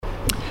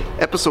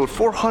episode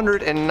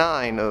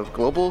 409 of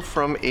Global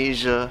from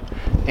Asia,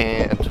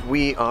 and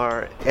we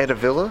are at a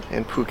villa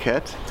in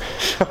Phuket.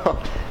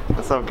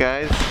 What's up,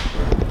 guys?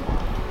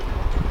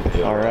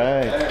 All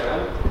right.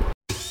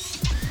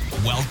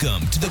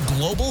 Welcome to the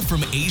Global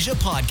from Asia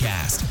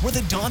podcast, where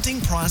the daunting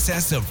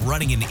process of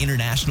running an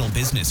international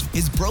business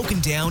is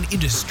broken down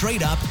into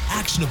straight up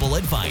actionable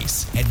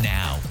advice. And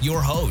now,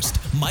 your host,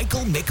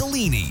 Michael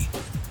Michelini.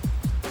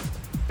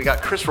 We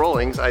got Chris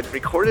Rawlings. I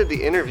recorded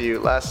the interview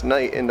last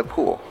night in the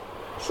pool.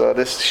 So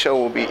this show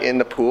will be in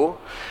the pool.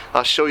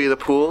 I'll show you the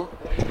pool.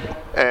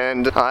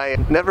 And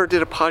I never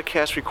did a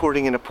podcast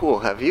recording in a pool,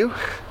 have you?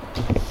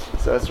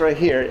 So it's right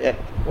here.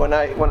 When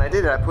I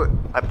did it,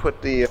 I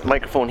put the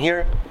microphone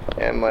here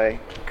and my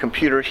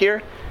computer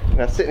here,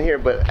 and I'm sitting here.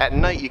 But at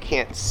night you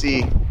can't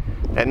see.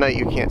 At night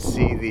you can't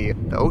see the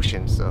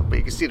ocean. But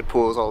you can see the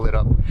pool is all lit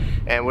up.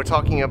 And we're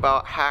talking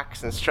about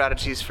hacks and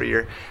strategies for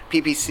your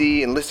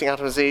PPC and listing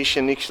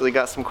optimization. Actually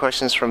got some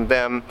questions from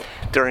them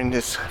during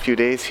this few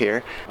days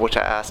here, which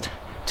I asked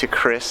to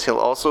Chris. He'll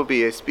also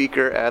be a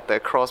speaker at the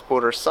Cross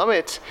Border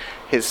Summit.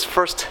 His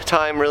first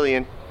time really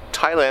in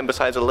Thailand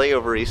besides a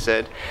layover, he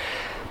said.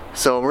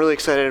 So I'm really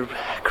excited.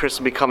 Chris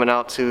will be coming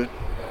out to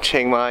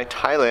Chiang Mai,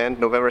 Thailand,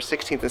 November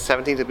 16th and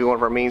 17th to be one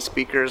of our main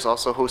speakers,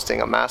 also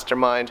hosting a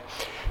mastermind.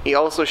 He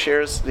also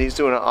shares that he's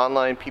doing an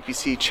online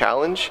PPC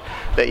challenge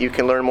that you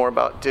can learn more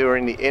about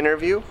during the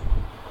interview,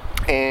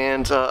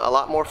 and a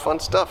lot more fun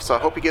stuff. So I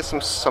hope you get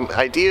some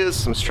ideas,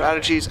 some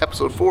strategies.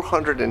 Episode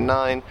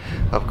 409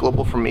 of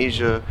Global from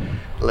Asia.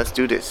 Let's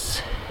do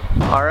this.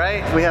 All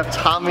right, we have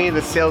Tommy,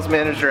 the sales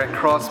manager at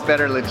Cross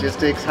Better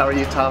Logistics. How are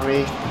you,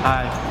 Tommy?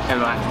 Hi,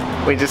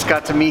 everyone. We just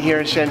got to meet here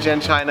in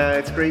Shenzhen, China.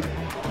 It's great.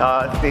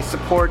 They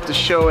support the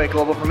show at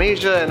Global from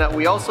Asia, and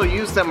we also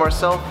use them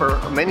ourselves for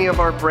many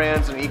of our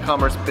brands and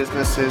e-commerce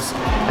businesses.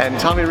 And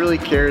Tommy really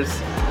cares.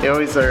 They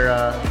always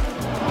are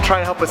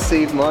trying to help us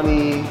save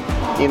money.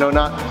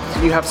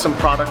 You have some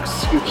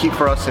products you keep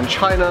for us in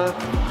China.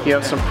 You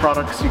have some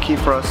products you keep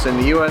for us in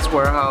the U.S.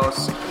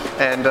 warehouse,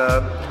 and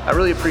I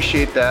really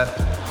appreciate that.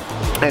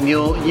 And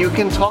you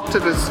can talk to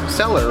this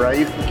seller, right?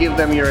 You can give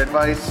them your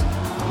advice.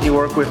 You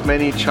work with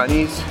many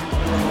Chinese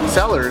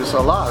sellers a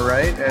lot,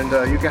 right? And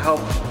you can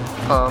help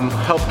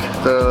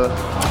the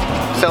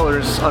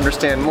sellers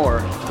understand more.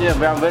 Yeah,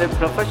 we are very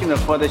professional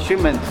for the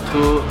shipment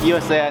to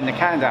USA and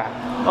Canada.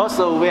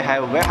 Also, we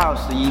have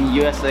warehouse in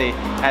USA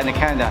and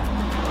Canada.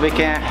 We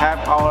can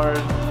help our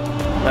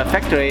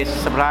factories,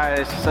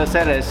 suppliers,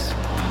 sellers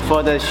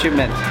for the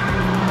shipment.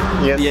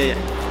 Yes. Yeah,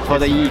 for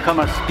the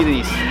e-commerce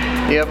business.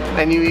 Yep,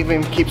 and you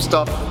even keep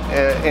stuff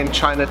in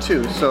China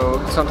too.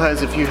 So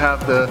sometimes if you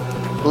have the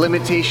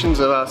limitations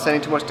about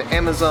sending too much to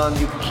Amazon,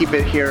 you can keep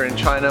it here in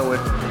China with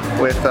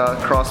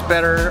Cross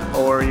Better,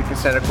 or you can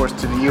send, of course,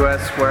 to the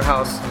U.S.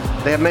 warehouse.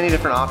 They have many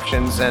different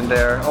options, and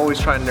they're always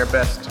trying their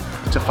best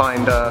to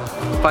find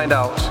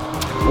out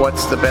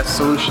what's the best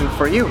solution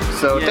for you.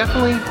 So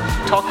Definitely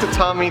talk to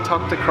Tommy,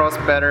 talk to Cross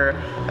Better,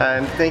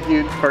 and thank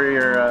you for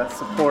your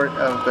support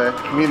of the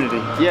community.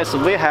 Yes,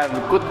 we have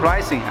good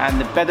pricing and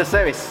better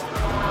service.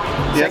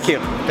 Yes. Thank you.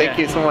 Thank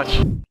you so much.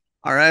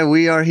 All right,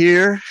 we are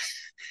here.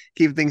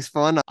 Keep things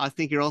fun. I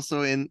think you're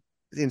also in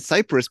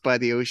Cyprus by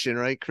the ocean,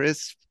 right,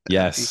 Chris?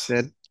 Yes. You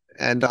said.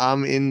 And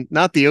I'm in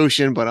not the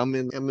ocean, but I'm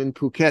in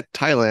Phuket,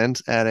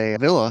 Thailand, at a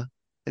villa.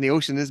 And the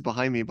ocean is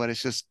behind me, but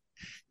it's just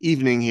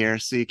evening here,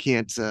 so you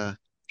can't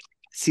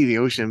see the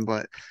ocean.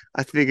 But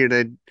I figured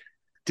I'd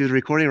do the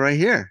recording right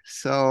here.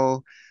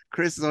 So,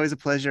 Chris, it's always a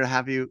pleasure to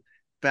have you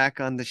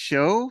back on the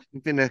show.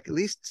 We've been at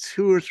least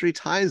 2 or 3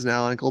 times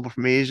now on Global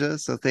from Asia.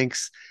 So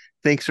thanks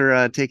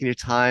for taking your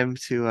time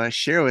to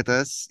share with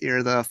us.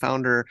 You're the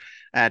founder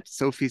at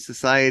Sophie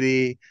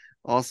Society.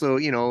 Also,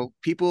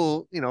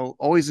 people,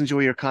 always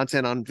enjoy your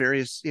content on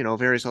various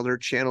other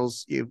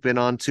channels you've been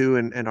on to,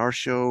 and our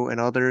show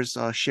and others,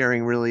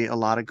 sharing really a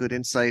lot of good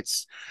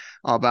insights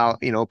about,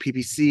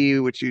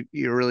 PPC, which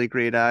you're really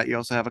great at. You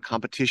also have a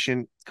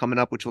competition coming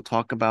up, which we'll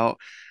talk about.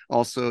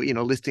 Also,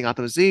 listing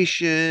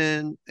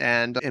optimization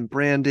and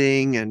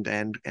branding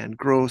and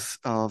growth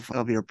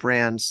of your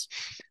brands.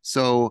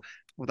 So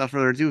without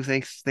further ado,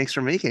 thanks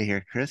for making it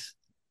here, Chris.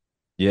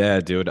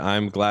 Yeah, dude,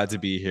 I'm glad to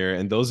be here.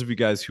 And those of you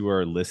guys who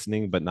are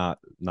listening but not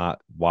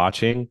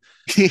watching,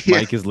 Yeah.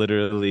 Mike is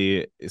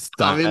literally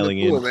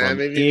styling pool,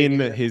 in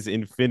his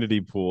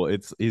infinity pool.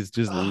 He's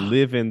just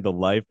living the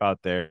life out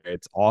there.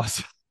 It's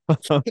awesome.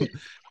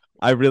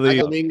 I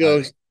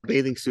flamingo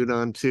bathing suit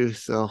on too,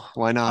 so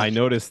why not? I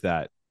noticed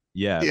that.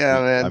 Yeah,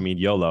 man. I mean,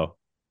 YOLO.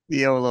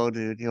 YOLO,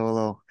 dude,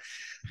 YOLO.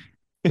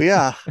 But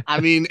yeah, I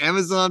mean,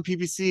 Amazon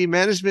PPC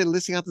management,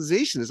 listing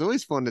optimization is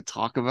always fun to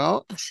talk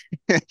about.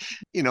 I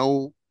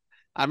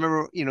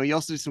remember, you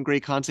also did some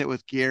great content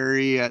with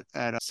Gary at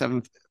a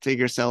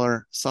 7-figure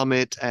seller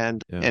summit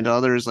and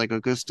others like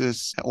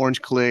Augustus,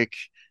 Orange Click.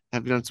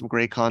 Have done some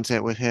great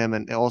content with him.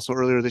 And also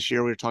earlier this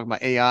year, we were talking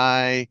about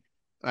AI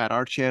at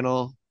our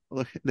channel.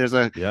 Look, there's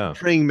a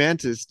praying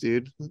mantis,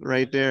 dude,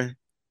 right there.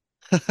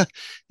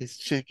 He's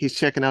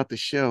checking out the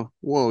show.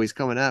 Whoa, he's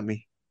coming at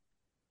me.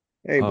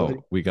 Hey, buddy.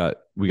 We got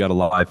a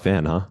live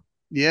fan, huh?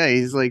 Yeah,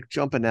 he's like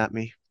jumping at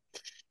me.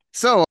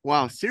 So,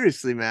 wow,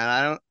 seriously, man,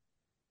 I don't.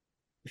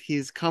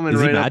 He's coming Is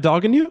he right up. mad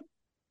dogging you?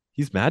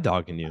 He's mad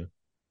dogging you.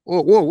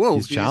 Whoa, whoa, whoa!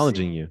 He's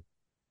challenging you.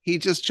 He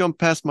just jumped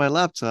past my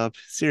laptop.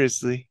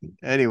 Seriously.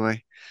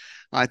 Anyway,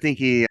 I think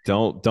he.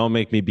 Don't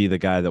make me be the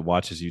guy that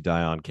watches you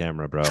die on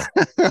camera, bro.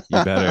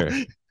 You better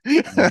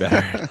you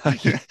better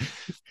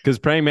because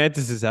praying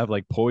mantises have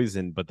like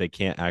poison, but they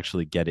can't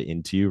actually get it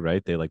into you,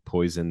 right? They like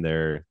poison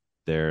their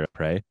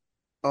prey,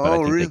 but I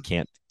Oh, think they really?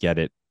 can't get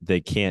it. They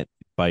can't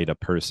bite a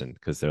person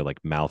because their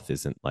like mouth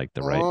isn't like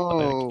the right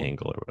like Oh,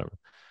 angle or whatever.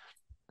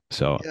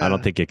 So I don't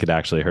yeah. think it could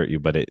actually hurt you,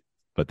 but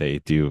they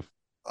do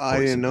I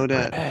didn't poison know your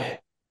that. prey.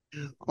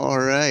 All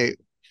right.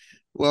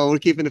 Well, we're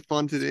keeping it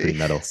fun It's today. pretty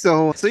metal.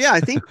 So yeah, I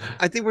think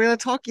we're gonna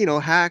talk,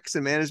 hacks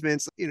and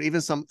managements,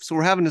 even some. So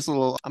we're having this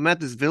little. I'm at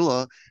this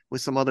villa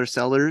with some other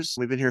sellers.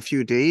 We've been here a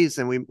few days,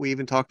 and we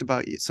even talked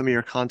about some of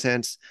your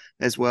contents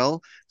as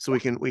well. So we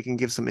can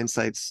give some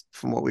insights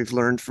from what we've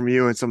learned from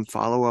you and some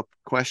follow up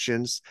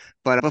questions.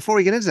 But before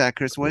we get into that,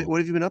 Chris, what Cool. what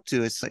have you been up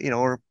to? It's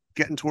we're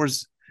getting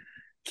towards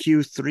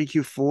Q3,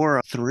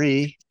 Q4,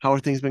 three. How are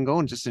things been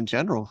going just in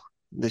general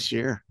this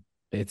year?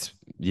 It's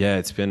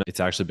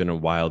actually been a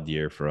wild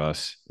year for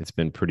us. It's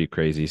been pretty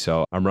crazy.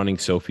 So I'm running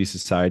Sophie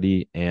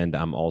Society and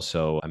I'm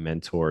also a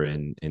mentor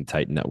in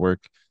Titan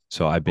Network.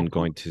 So I've Oh, been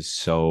cool. going to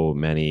so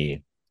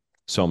many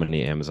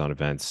Amazon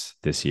events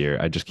this year.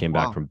 I just came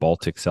back Wow. from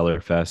Baltic Seller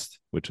Fest,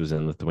 which was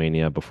in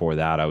Lithuania. Before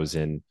that, I was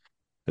in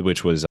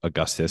which was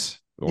Augustus,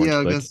 Yeah, Orange I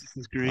Lake. guess this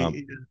is great. Um,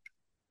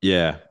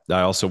 yeah,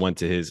 I also went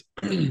to his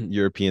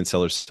European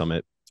Seller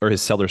Summit or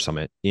his Seller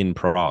Summit in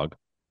Prague.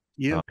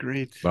 Yeah, Um,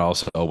 great. but I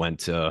also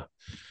went to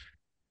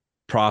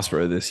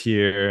Prosper this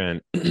year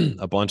and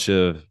a bunch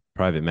of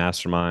private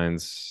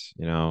masterminds,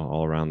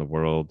 all around the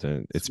world.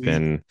 And Sweet.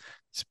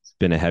 it's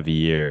been a heavy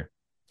year.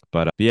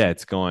 But yeah,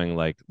 it's going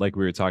like we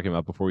were talking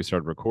about before we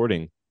started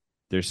recording.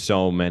 There's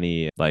so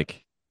many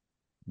like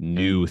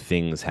new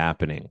things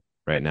happening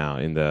right now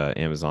in the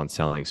Amazon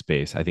selling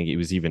space. I think it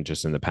was even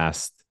just in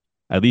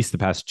at least the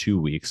past 2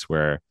 weeks,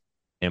 where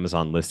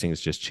Amazon listings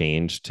just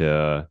changed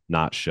to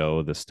not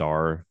show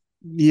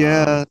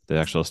Yeah. the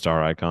actual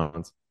star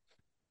icons.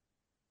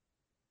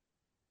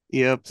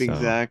 Yep, So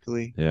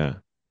exactly. yeah.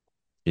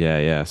 Yeah,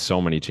 yeah,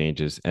 so many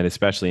changes, and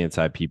especially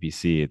inside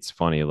PPC. It's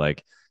funny,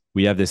 like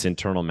we have this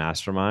internal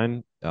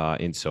mastermind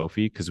in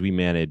Sophie because we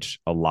manage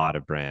a lot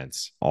of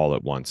brands all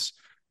at once.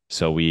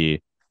 So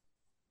we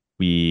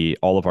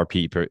all of our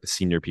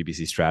senior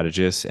PPC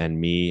strategists and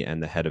me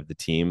and the head of the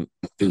team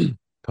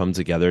come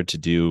together to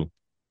do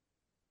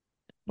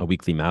a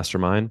weekly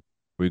mastermind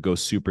where we go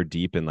super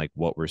deep in like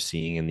what we're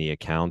seeing in the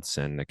accounts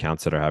and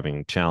accounts that are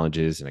having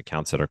challenges and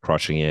accounts that are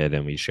crushing it,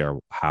 and we share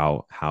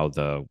how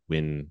the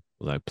win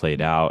like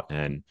played out.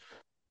 And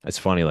it's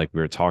funny, like we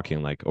were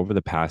talking, like over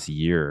the past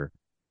year,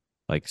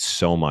 like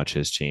so much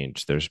has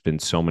changed. There's been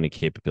so many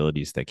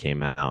capabilities that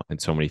came out and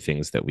so many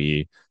things that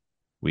we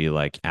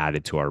like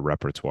added to our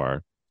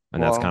repertoire.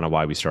 And that's Wow. kind of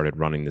why we started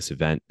running this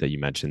event that you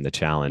mentioned, the Yeah.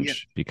 challenge,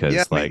 Yeah, because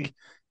maybe. like,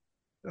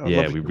 I'd love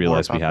yeah, to we hear more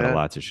realized we about had a that.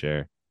 lot to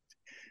share.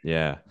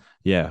 Yeah.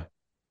 Yeah.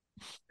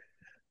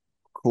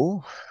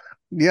 Cool.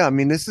 Yeah, I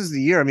mean, this is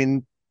the year. I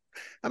mean,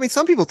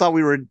 some people thought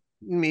we were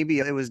maybe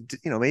it was,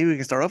 maybe we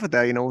can start off with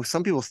that.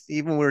 Some people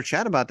even we were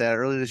chatting about that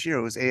earlier this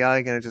year. Was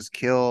AI going to just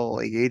kill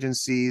like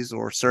agencies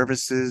or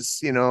services,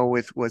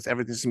 with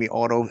everything's going to be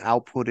auto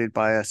outputted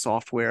by a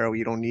software.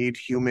 You don't need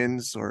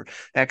humans or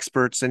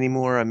experts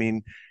anymore. I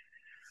mean,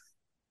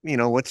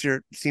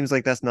 seems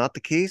like that's not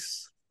the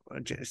case.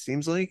 It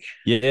seems like.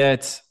 Yeah.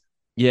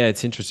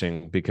 It's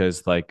interesting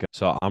because like,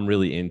 so I'm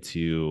really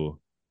into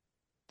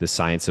the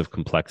science of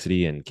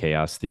complexity and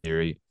chaos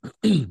theory.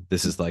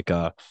 This is like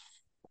a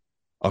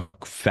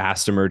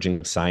fast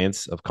emerging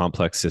science of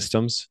complex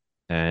systems,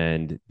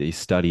 and they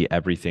study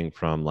everything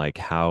from like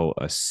how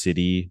a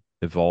city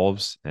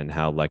evolves and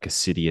how like a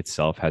city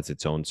itself has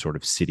its own sort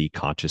of city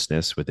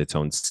consciousness with its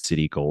own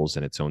city goals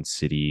and its own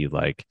city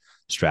like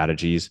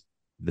strategies,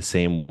 the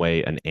same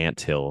way an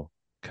anthill,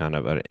 kind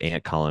of an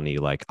ant colony,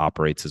 like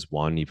operates as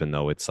one, even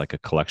though it's like a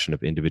collection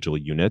of individual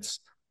units.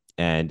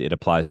 And it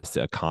applies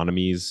to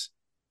economies.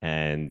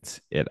 And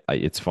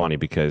it's funny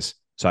because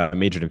so I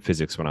majored in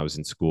physics when I was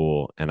in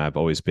school, and I've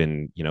always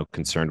been,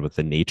 concerned with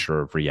the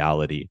nature of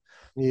reality.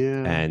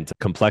 Yeah. And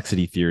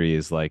complexity theory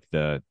is like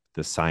the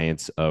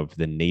science of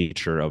the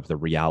nature of the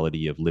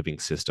reality of living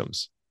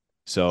systems.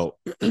 So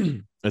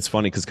it's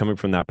funny because coming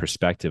from that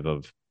perspective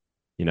of,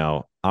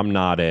 I'm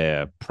not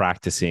a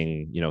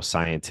practicing,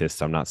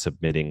 scientist. I'm not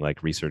submitting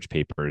like research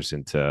papers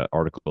into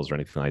articles or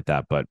anything like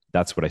that, but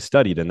that's what I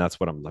studied and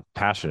that's what I'm like,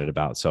 passionate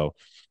about. So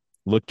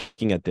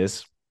looking at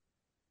this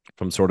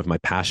from sort of my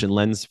passion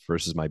lens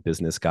versus my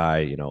business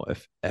guy,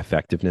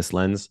 effectiveness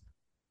lens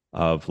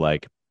of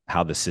like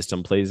how the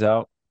system plays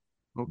out.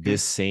 Okay.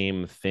 This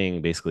same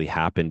thing basically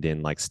happened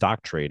in like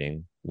stock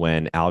trading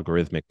when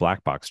algorithmic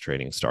black box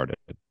trading started.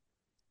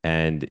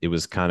 And it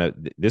was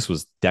this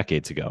was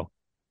decades ago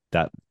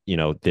that,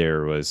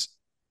 there was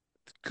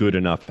good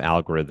enough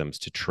algorithms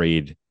to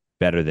trade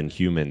better than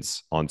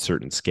humans on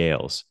certain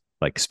scales.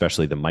 like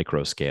especially the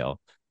micro scale.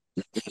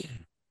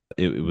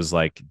 It was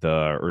like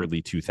the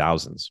early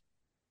 2000s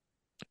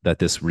that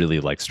this really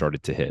like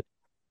started to hit.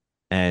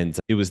 And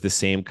it was the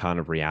same kind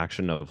of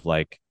reaction of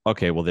like,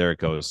 okay, well, there it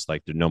goes.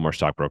 Like, there are no more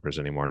stockbrokers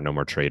anymore, no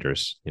more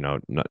traders,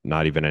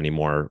 not even any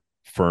more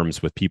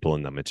firms with people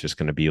in them. It's just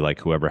going to be like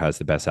whoever has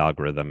the best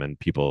algorithm and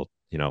people,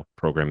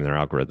 programming their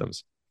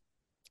algorithms.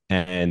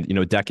 And,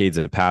 decades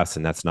have passed,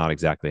 and that's not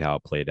exactly how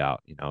it played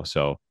out.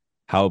 So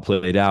how it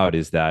played out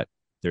is that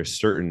there's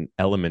certain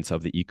elements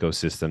of the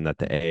ecosystem that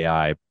the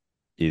AI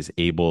is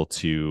able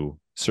to,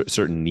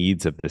 certain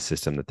needs of the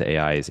system that the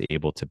AI is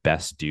able to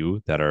best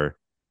do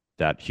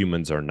that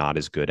humans are not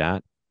as good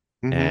at.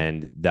 Mm-hmm.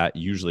 And that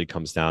usually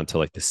comes down to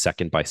like the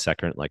second by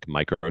second, like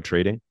micro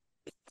trading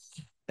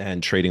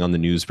and trading on the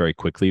news very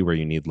quickly, where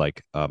you need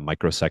like a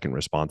microsecond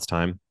response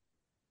time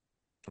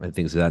and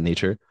things of that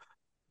nature.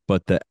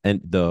 But the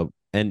end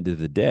of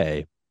the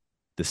day,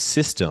 the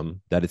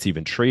system that it's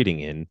even trading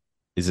in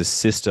is a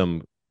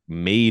system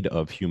made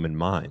of human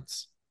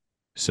minds.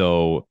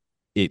 So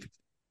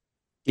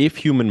if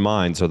human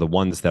minds are the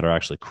ones that are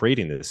actually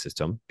creating this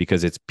system,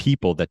 because it's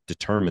people that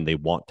determine they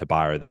want to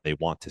buy or they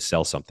want to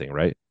sell something,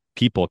 right?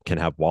 People can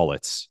have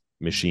wallets.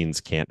 Machines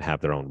can't have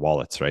their own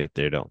wallets, right?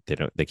 They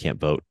can't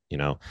vote,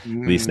 at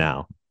least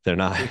now. They're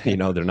not, they're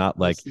not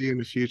We'll like, see in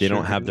the future. they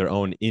don't have their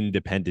own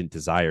independent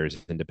desires,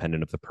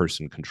 independent of the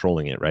person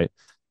controlling it, right?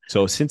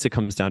 So since it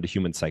comes down to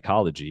human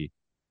psychology,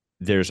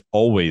 there's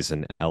always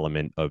an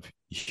element of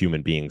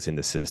human beings in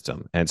the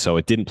system. And so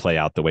it didn't play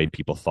out the way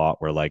people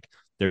thought, where like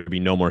there'd be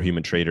no more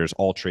human traders.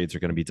 All trades are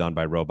going to be done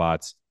by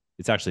robots.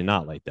 It's actually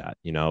not like that.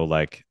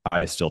 Like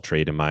I still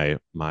trade in my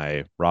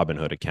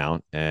Robinhood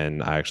account,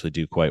 and I actually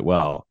do quite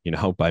well,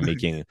 by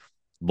making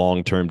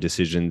long-term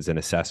decisions and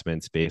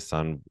assessments based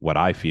on what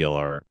I feel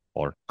are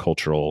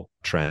cultural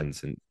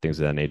trends and things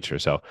of that nature.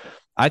 So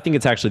I think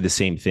it's actually the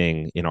same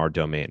thing in our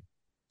domain.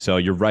 So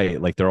you're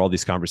right. Like there are all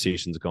these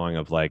conversations going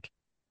of like,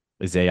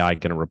 is AI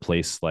going to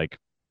replace like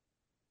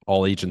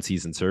all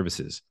agencies and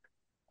services?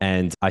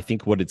 And I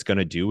think what it's going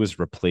to do is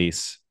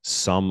replace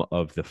some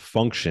of the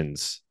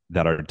functions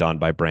that are done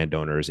by brand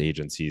owners,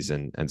 agencies,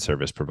 and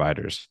service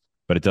providers,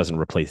 but it doesn't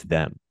replace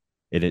them.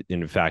 It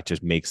in fact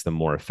just makes them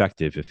more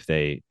effective if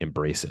they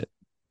embrace it.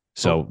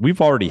 So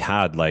we've already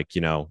had like,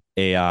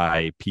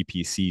 AI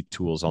PPC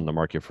tools on the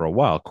market for a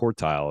while.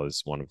 Quartile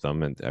is one of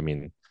them. And I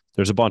mean,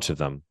 there's a bunch of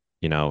them,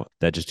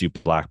 that just do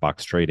black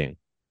box trading.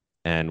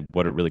 And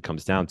what it really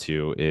comes down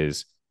to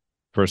is,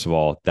 first of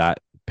all, that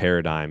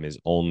paradigm is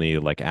only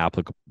like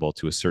applicable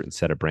to a certain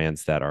set of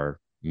brands that are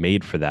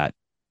made for that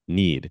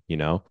need,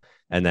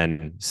 And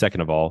then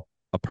second of all,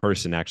 a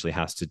person actually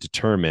has to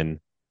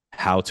determine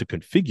how to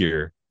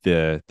configure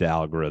the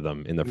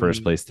algorithm in the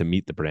first place to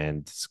meet the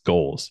brand's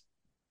goals.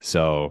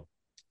 So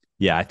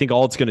yeah, I think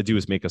all it's going to do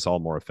is make us all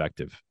more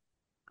effective.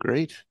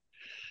 Great.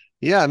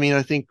 Yeah, I mean,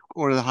 I think,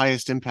 or the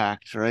highest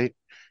impact, right?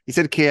 You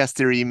said chaos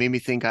theory. You made me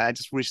think. I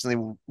just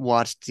recently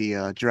watched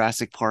the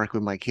Jurassic Park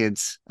with my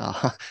kids,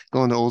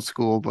 going to old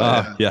school,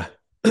 but Yeah.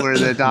 where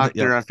the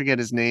doctor, Yep. I forget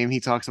his name, he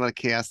talks about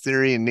chaos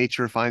theory and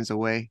nature finds a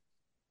way.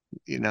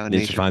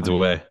 Nature finds a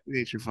way.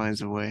 Nature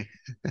finds a way.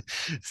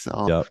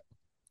 So, Yep.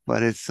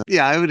 but it's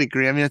yeah, I would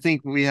agree. I mean, I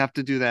think we have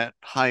to do that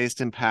highest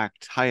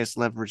impact, highest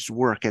leveraged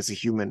work as a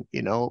human.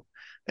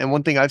 And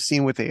one thing I've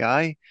seen with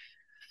AI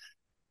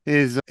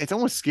is it's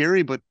almost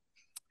scary, but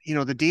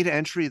the data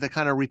entry, the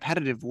kind of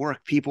repetitive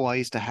work people I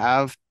used to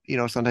have,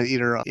 sometimes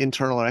either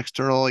internal or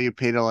external, you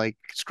pay to like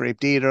scrape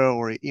data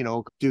or,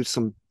 do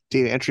some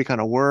data entry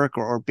kind of work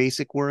or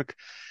basic work.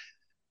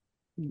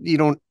 You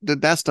don't,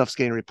 that stuff's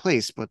getting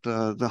replaced, but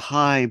the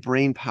high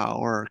brain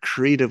power,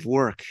 creative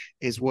work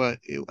is what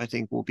I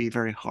think will be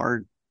very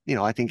hard.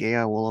 I think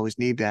AI will always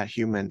need that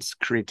human's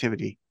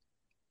creativity.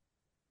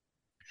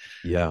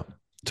 Yeah,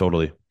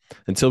 totally.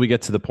 Until we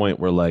get to the point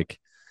where like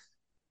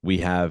we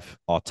have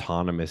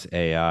autonomous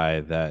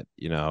AI that,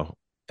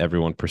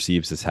 everyone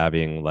perceives as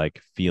having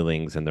like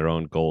feelings and their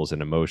own goals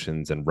and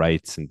emotions and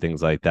rights and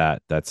things like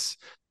that. That's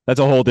a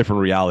whole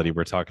different reality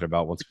we're talking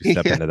about once we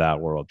step Yeah. into that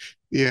world.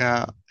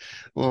 Yeah.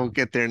 We'll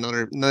get there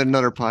another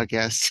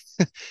podcast.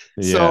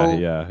 Yeah, So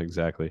yeah,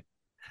 exactly.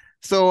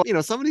 So,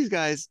 some of these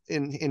guys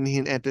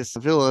in at this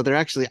villa, they're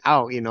actually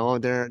out,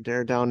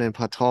 they're down in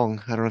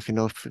Patong. I don't know if you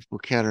know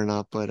Phuket or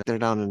not, but they're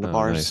down in the Oh,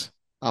 bars. nice.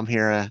 I'm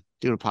here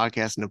doing a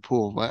podcast in the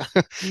pool, but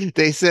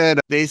they said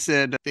they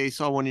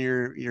saw one of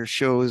your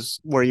shows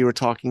where you were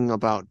talking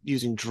about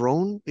using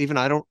drone. Even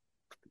I don't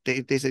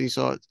they said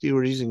you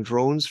were using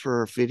drones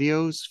for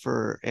videos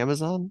for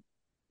Amazon.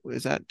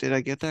 Did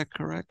I get that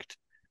correct?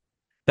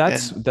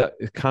 That's And the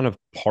kind of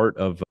part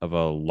of a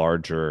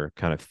larger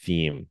kind of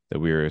theme that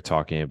we were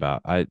talking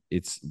about.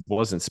 It's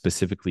wasn't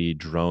specifically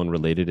drone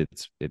related.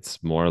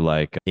 It's more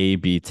like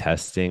A/B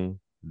testing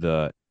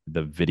the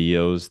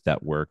videos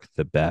that work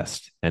the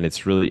best. And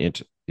it's really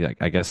like,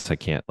 I guess I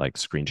can't like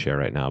screen share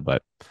right now,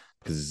 but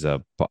because it's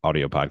a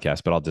audio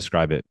podcast, but I'll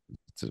describe it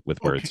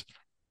with okay. words.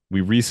 We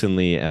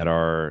recently at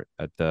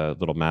the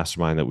little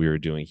mastermind that we were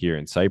doing here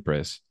in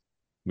Cyprus,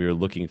 we were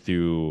looking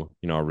through,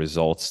 our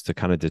results to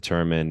kind of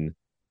determine,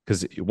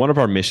 because one of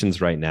our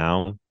missions right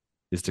now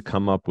is to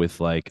come up with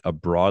like a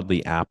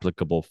broadly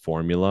applicable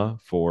formula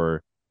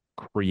for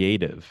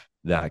creative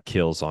that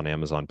kills on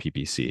Amazon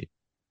PPC.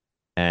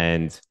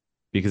 And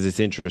because it's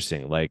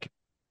interesting, like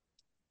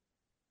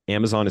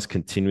Amazon is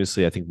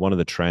continuously, I think one of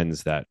the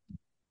trends that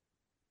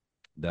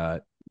I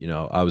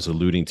was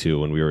alluding to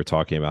when we were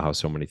talking about how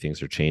so many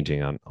things are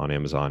changing on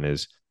Amazon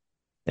is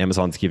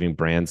Amazon's giving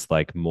brands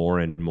like more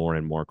and more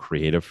and more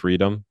creative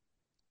freedom.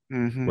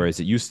 Mm-hmm. Whereas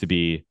it used to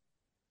be,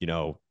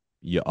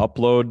 you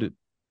upload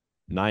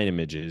 9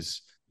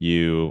 images,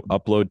 you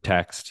upload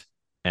text,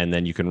 and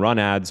then you can run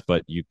ads,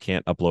 but you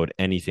can't upload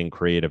anything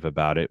creative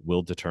about it.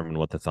 We'll determine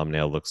what the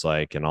thumbnail looks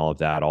like and all of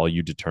that. All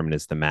you determine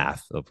is the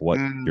math of what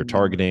you're Mm.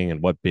 targeting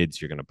and what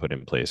bids you're going to put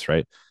in place,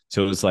 right?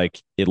 So it was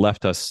like it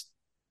left us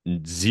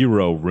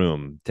zero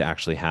room to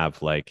actually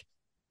have like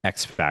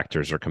X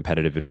factors or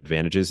competitive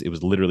advantages. It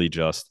was literally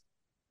just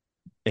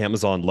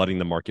Amazon letting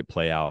the market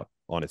play out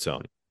on its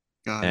own.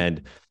 Got it.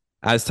 And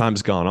as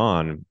time's gone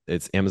on,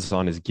 it's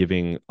Amazon is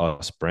giving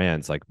us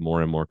brands like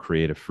more and more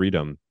creative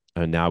freedom.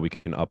 And now we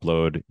can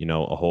upload,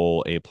 a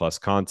whole A plus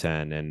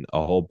content and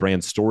a whole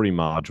brand story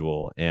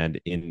module. And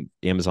in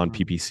Amazon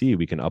PPC,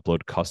 we can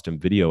upload custom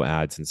video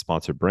ads and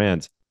sponsored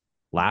brands.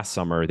 Last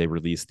summer, they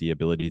released the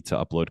ability to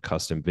upload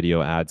custom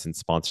video ads and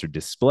sponsored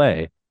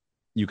display.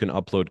 You can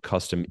upload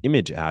custom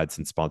image ads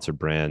and sponsored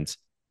brands.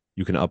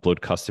 You can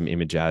upload custom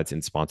image ads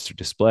and sponsored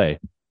display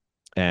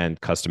and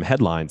custom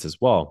headlines as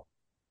well.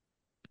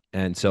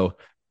 And so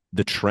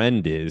the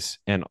trend is,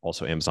 and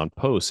also Amazon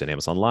Posts and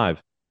Amazon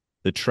Live,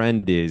 the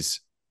trend is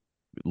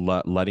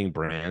letting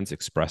brands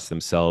express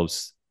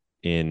themselves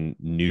in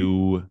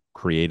new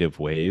creative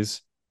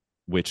ways,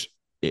 which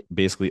it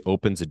basically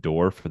opens a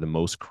door for the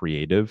most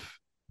creative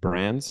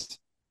brands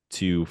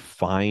to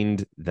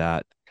find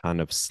that kind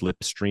of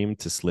slipstream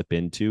to slip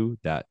into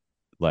that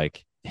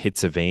like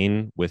hits a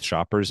vein with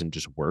shoppers and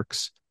just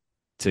works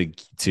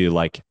to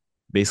like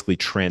basically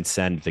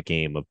transcend the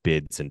game of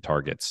bids and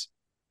targets.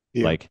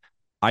 Yeah. Like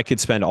I could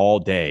spend all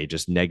day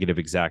just negative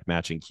exact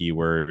matching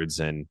keywords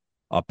and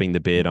upping the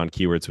bid on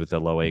keywords with a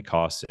low A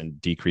cost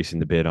and decreasing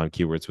the bid on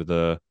keywords with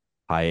a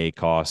high A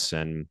costs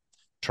and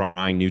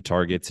trying new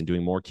targets and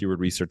doing more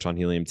keyword research on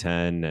Helium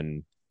 10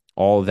 and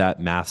all of that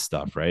math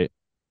stuff, right?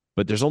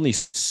 But there's only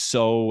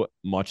so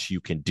much you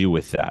can do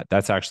with that.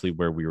 That's actually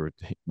where we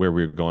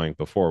were going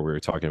before. We were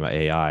talking about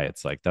AI.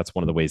 It's like that's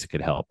one of the ways it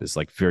could help is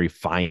like very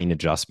fine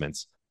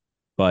adjustments.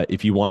 But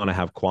if you want to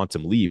have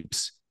quantum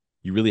leaps,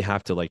 you really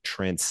have to like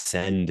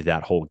transcend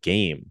that whole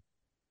game.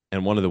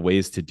 And one of the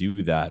ways to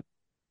do that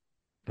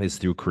is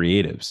through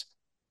creatives.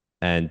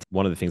 And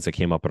one of the things that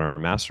came up in our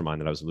mastermind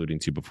that I was alluding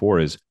to before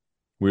is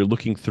we're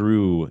looking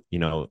through,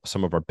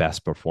 some of our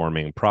best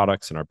performing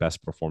products and our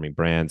best performing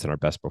brands and our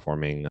best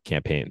performing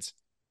campaigns.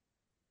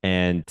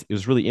 And it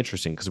was really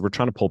interesting because we're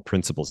trying to pull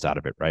principles out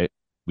of it, right?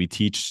 We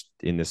teach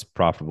in this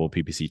profitable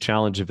PPC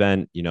challenge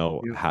event, Yeah.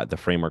 how the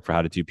framework for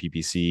how to do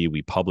PPC.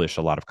 We publish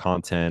a lot of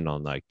content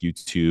on like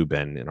YouTube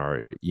and in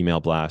our email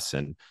blasts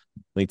and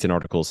LinkedIn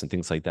articles and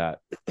things like that.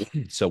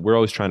 So we're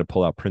always trying to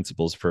pull out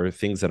principles for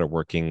things that are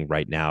working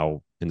right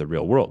now in the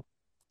real world.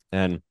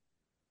 And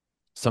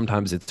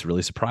sometimes it's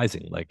really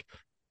surprising. Like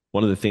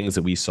one of the things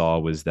that we saw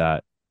was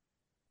that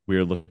we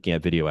were looking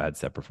at video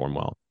ads that perform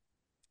well.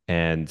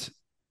 And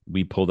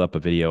we pulled up a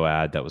video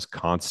ad that was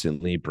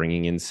constantly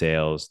bringing in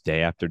sales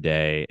day after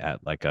day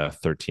at like a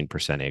 13%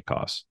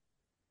 ACOS.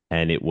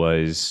 And it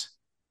was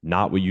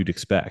not what you'd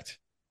expect.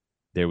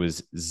 There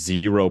was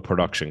zero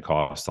production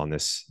cost on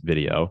this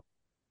video.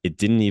 It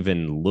didn't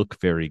even look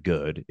very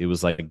good. It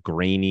was like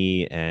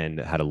grainy and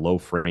had a low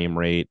frame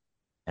rate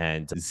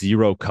and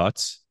zero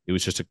cuts. It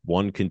was just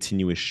one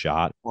continuous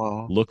shot.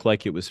 Wow. Looked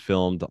like it was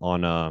filmed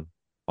on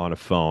a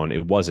phone.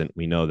 It wasn't.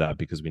 We know that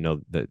because we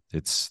know that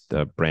it's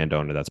the brand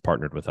owner that's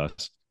partnered with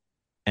us.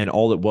 And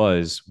all it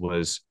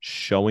was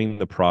showing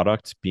the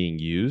product being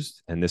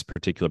used. And this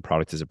particular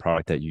product is a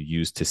product that you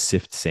use to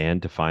sift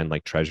sand to find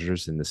like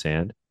treasures in the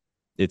sand.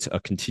 It's a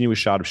continuous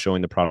shot of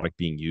showing the product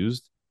being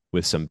used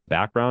with some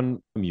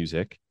background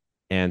music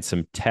and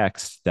some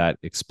text that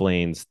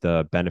explains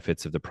the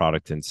benefits of the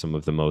product and some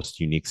of the most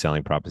unique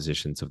selling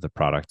propositions of the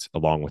product,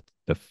 along with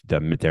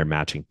their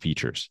matching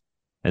features.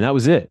 And that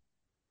was it.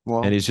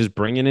 Wow. And it's just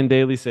bringing in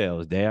daily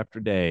sales day after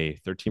day,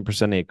 13%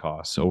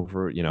 ACOS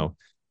over,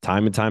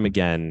 time and time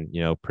again,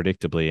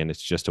 predictably, and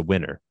it's just a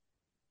winner.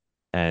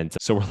 And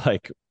so we're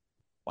like,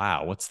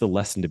 wow, what's the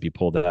lesson to be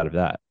pulled out of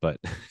that? But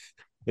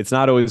it's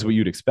not always what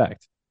you'd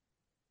expect.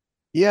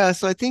 Yeah.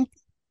 So I think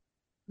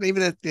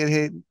maybe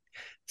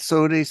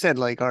so they said,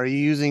 like, are you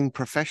using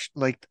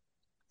professional, like,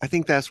 I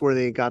think that's where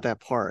they got that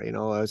part. I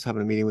was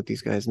having a meeting with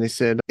these guys and they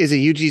said, is a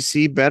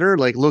UGC better?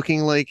 Like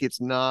looking like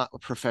it's not a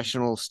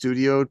professional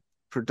studio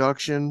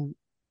production,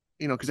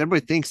 because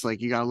everybody thinks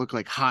like you gotta look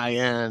like high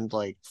end,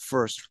 like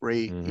first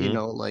rate, Mm-hmm.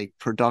 like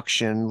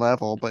production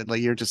level. But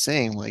like you're just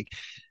saying, like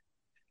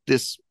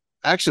this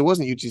actually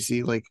wasn't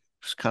UGC, like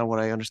it's kind of what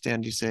I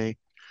understand you say,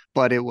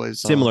 but it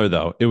was Similar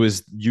though. It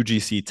was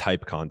UGC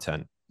type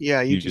content.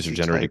 Yeah, user UGC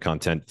generated type.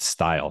 content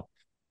style.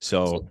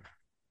 So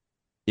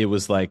it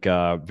was like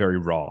very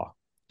raw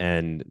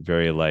and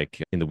very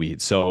like in the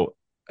weeds. So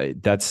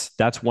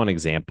that's one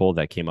example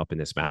that came up in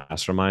this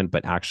mastermind.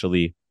 But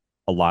actually,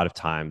 a lot of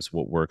times,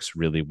 what works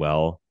really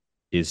well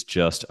is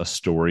just a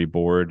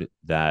storyboard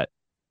that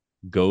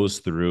goes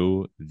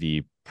through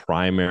the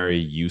primary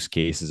use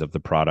cases of the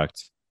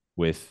product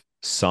with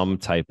some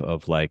type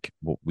of like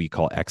what we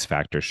call X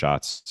factor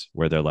shots,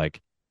 where they're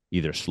like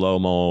either slow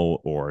mo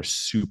or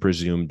super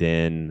zoomed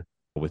in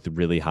with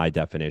really high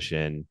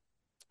definition,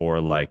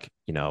 or like,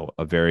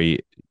 a very,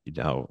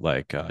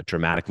 like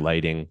dramatic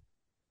lighting.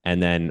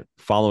 And then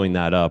following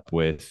that up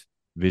with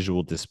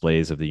visual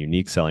displays of the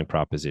unique selling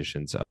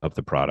propositions of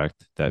the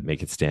product that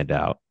make it stand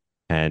out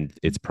and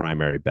its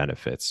primary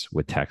benefits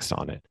with text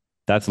on it.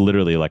 That's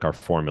literally like our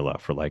formula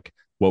for like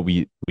what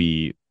we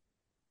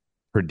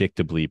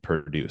predictably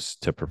produce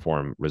to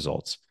perform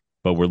results.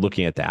 But we're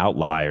looking at the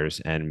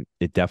outliers, and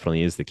it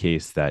definitely is the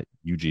case that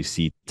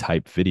UGC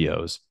type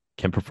videos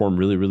can perform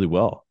really, really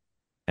well.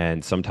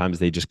 And sometimes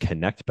they just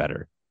connect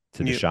better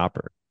to the Yeah.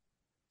 shopper.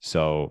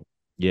 So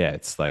yeah,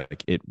 it's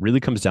like it really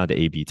comes down to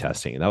A/B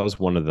testing. And that was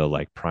one of the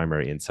like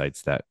primary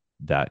insights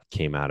that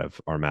came out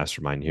of our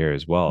mastermind here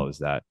as well, is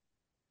that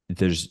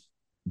there's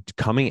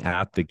coming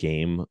at the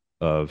game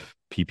of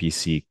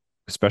PPC,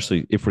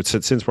 especially if we're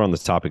since we're on the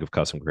topic of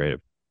custom creative,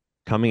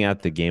 coming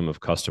at the game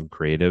of custom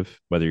creative,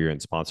 whether you're in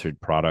sponsored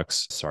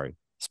brands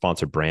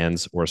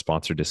or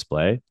sponsored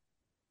display,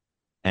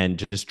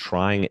 and just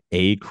trying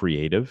a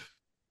creative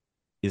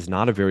is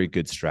not a very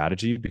good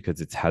strategy because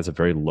it has a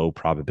very low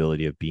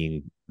probability of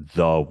being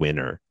the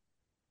winner.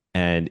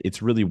 And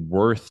it's really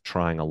worth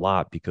trying a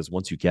lot because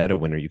once you get a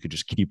winner, you could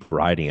just keep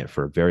riding it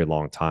for a very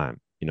long time.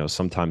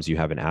 Sometimes you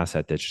have an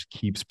asset that just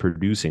keeps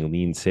producing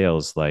lean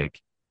sales like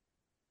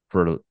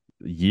for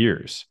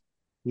years,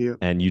 Yeah.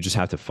 and you just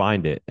have to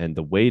find it. And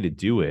the way to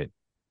do it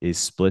is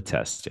split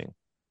testing.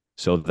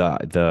 So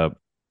the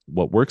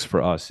what works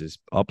for us is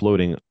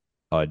uploading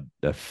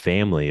a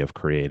family of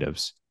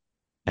creatives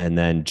and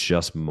then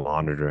just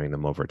monitoring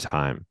them over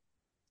time.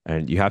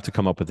 And you have to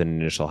come up with an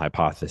initial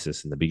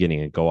hypothesis in the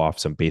beginning and go off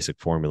some basic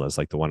formulas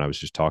like the one I was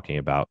just talking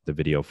about, the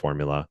video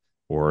formula,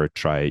 or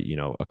try,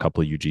 a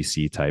couple of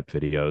UGC type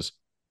videos.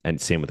 And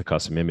same with the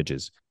custom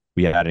images.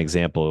 We had an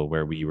example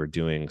where we were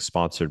doing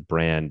sponsored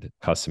brand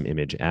custom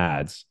image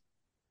ads,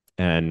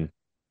 and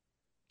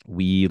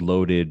we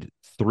loaded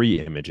 3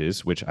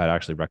 images, which I'd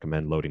actually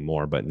recommend loading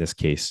more. But in this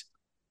case,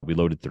 we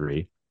loaded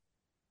 3.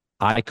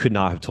 I could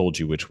not have told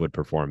you which would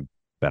perform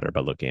better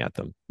by looking at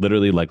them.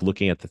 Literally, like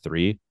looking at the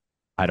 3,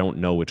 I don't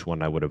know which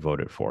one I would have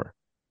voted for.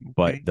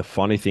 But Okay. the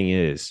funny thing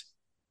is,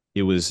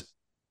 it was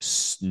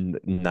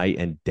night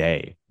and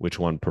day which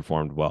one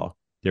performed well.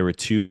 There were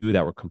 2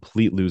 that were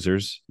complete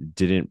losers,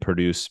 didn't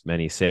produce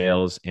many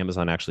sales.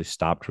 Amazon actually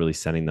stopped really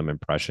sending them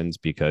impressions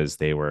because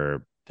they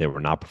were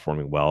not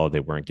performing well. They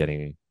weren't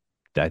getting,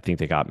 I think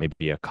they got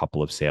maybe a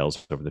couple of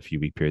sales over the few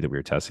week period that we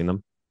were testing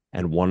them.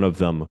 And one of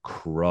them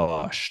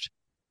crushed.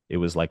 It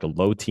was like a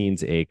low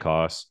teens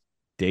ACOS,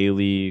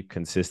 daily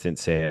consistent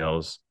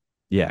sales.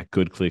 Yeah,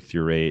 good click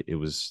through rate. It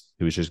was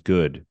just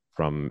good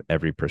from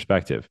every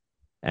perspective.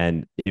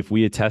 And if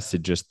we had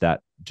tested just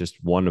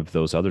one of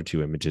those other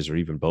 2 images, or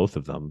even both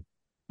of them,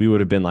 we would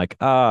have been like,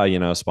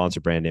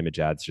 sponsored brand image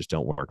ads just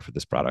don't work for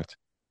this product.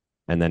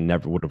 And then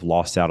never would have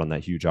lost out on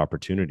that huge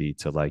opportunity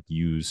to like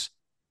use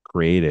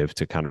creative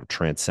to kind of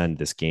transcend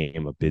this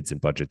game of bids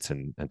and budgets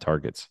and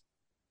targets.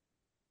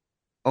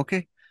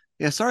 Okay.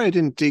 Yeah, sorry I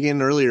didn't dig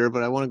in earlier,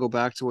 but I want to go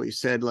back to what you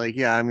said. Like,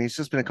 yeah, I mean, it's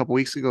just been a couple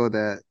weeks ago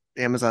that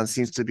Amazon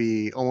seems to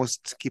be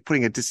almost keep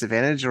putting a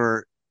disadvantage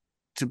or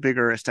to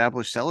bigger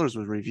established sellers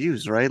with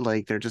reviews, right?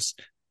 Like they're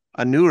just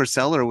a newer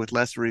seller with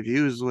less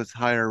reviews with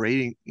higher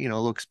rating,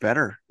 looks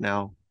better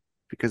now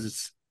because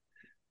it's.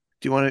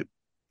 Do you want to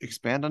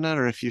expand on that,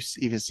 or if you're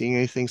even seeing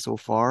anything so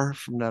far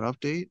from that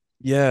update?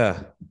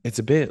 Yeah, it's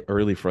a bit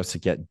early for us to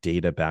get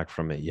data back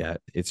from it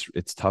yet.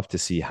 It's tough to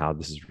see how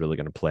this is really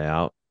going to play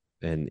out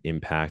and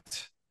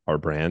impact our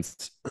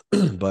brands.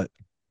 But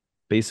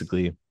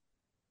basically,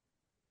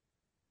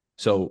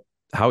 so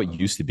how it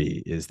used to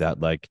be is that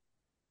like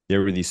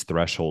there were these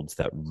thresholds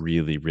that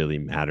really, really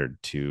mattered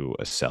to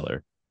a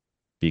seller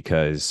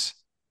because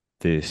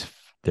this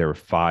there were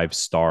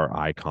 5-star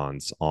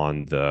icons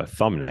on the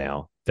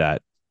thumbnail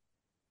that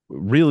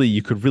really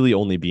you could really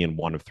only be in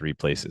one of 3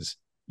 places.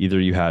 Either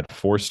you had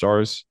 4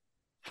 stars,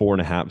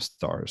 4.5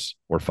 stars,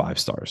 or 5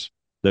 stars.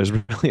 There's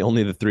really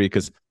only the 3,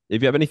 because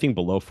if you have anything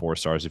below 4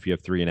 stars, if you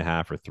have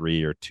 3.5 or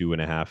 3 or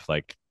 2.5,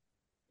 like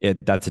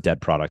that's a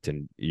dead product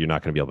and you're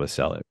not going to be able to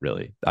sell it.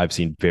 Really, I've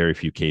seen very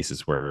few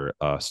cases where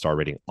a star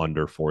rating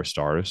under 4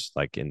 stars,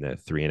 like in the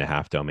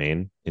 3.5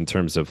 domain, in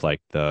terms of like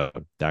the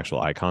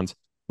actual icons,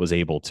 was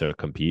able to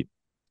compete.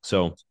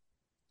 So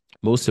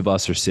most of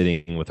us are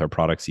sitting with our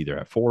products either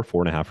at 4,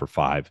 4.5, or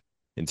 5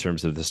 in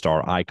terms of the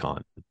star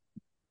icon.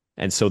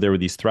 And so there were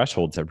these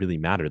thresholds that really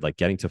mattered, like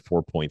getting to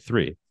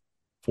 4.3.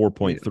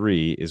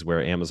 4.3 is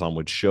where Amazon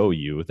would show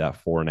you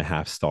that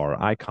 4.5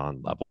 star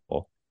icon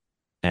level.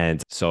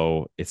 And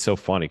so it's so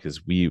funny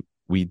because we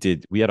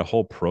had a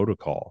whole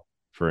protocol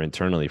for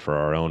internally for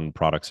our own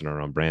products and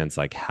our own brands,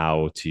 like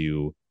how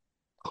to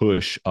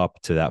push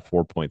up to that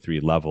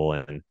 4.3 level,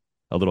 and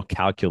a little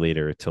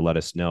calculator to let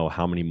us know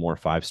how many more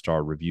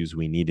 5-star reviews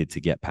we needed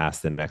to get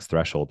past the next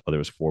threshold, whether it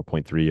was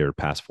 4.3 or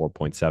past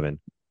 4.7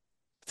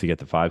 to get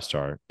the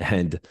 5-star.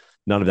 And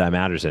none of that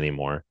matters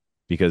anymore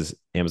because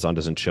Amazon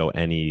doesn't show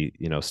any,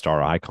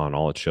 star icon.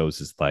 All it shows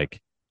is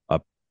like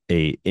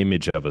a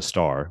image of a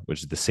star,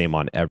 which is the same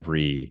on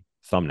every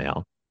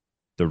thumbnail.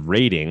 The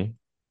rating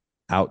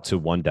out to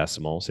 1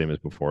 decimal, same as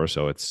before.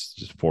 So it's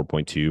just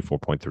 4.2,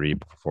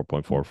 4.3,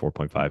 4.4,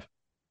 4.5,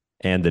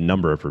 and the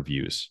number of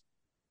reviews.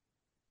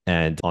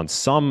 And on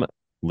some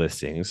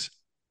listings,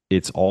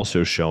 it's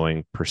also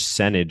showing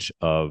percentage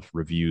of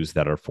reviews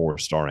that are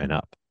 4-star and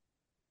up.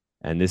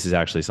 And this is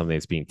actually something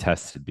that's being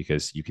tested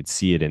because you could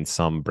see it in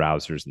some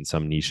browsers and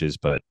some niches,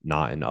 but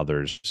not in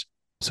others.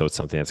 So it's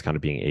something that's kind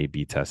of being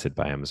A/B tested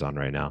by Amazon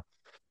right now.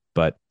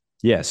 But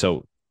yeah,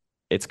 so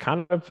it's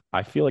kind of,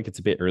 I feel like it's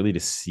a bit early to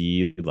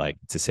see, like,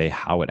 to say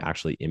how it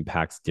actually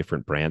impacts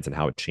different brands and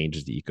how it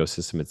changes the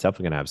ecosystem. It's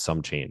definitely going to have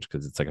some change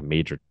because it's like a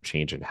major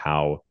change in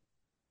how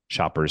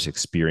shoppers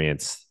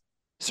experience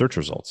search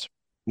results.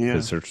 Yeah.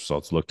 Because search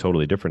results look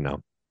totally different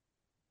now.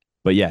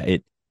 But yeah,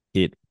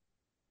 it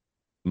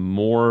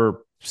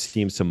more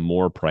seems to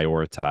more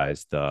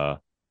prioritize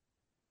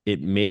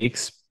it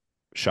makes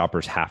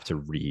shoppers have to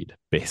read,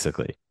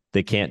 basically.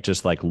 They can't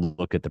just like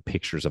look at the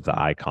pictures of the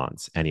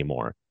icons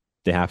anymore.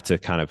 They have to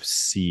kind of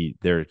see,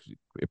 they're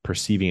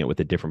perceiving it with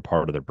a different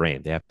part of their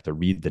brain. They have to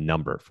read the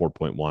number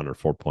 4.1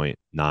 or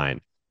 4.9.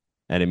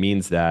 And it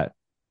means that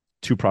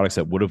 2 products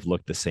that would have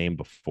looked the same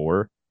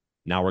before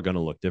now are going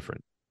to look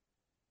different.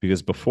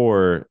 Because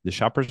before, the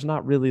shopper's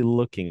not really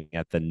looking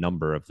at the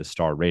number of the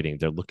star rating.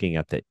 They're looking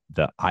at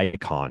the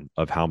icon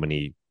of how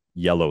many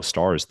yellow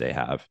stars they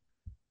have.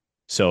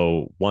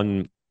 So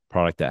one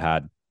product that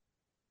had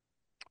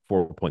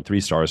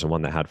 4.3 stars and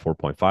one that had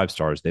 4.5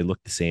 stars, they look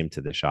the same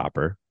to the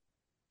shopper.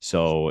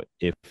 So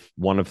if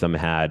one of them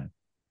had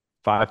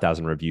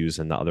 5,000 reviews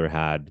and the other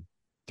had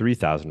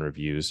 3,000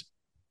 reviews,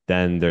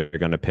 then they're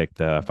going to pick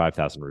the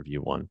 5,000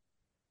 review one.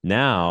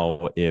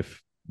 Now,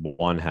 if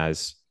one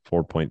has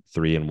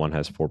 4.3 and one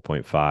has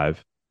 4.5,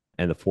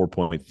 and the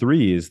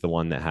 4.3 is the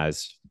one that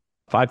has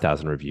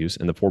 5,000 reviews,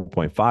 and the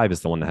 4.5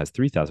 is the one that has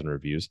 3,000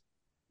 reviews,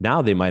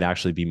 now they might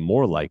actually be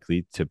more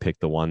likely to pick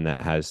the one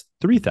that has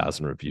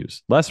 3,000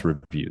 reviews, less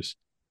reviews,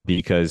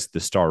 because the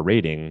star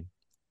rating,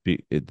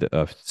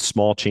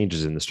 small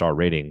changes in the star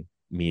rating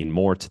mean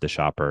more to the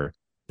shopper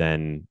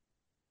than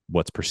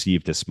what's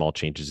perceived as small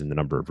changes in the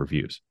number of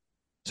reviews.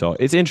 So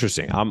it's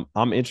interesting.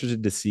 I'm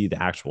interested to see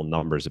the actual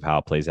numbers of how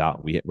it plays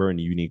out. We're in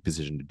a unique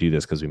position to do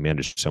this because we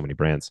manage so many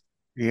brands.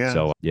 Yeah.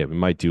 So yeah, we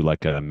might do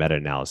like a meta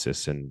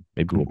analysis and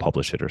maybe we'll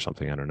publish it or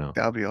something. I don't know.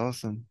 That'll be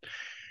awesome.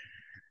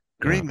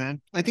 Great, man.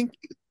 I think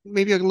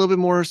maybe a little bit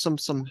more some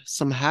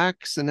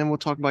hacks, and then we'll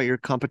talk about your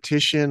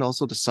competition,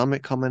 also the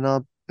summit coming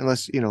up.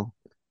 Unless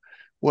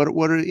what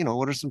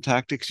are some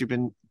tactics you've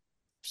been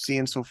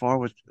seeing so far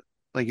with,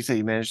 like you said,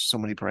 you manage so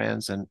many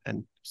brands and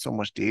so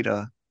much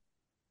data.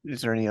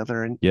 Is there any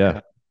other?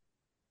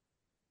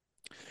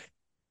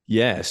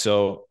 Yeah.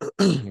 So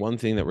one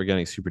thing that we're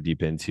getting super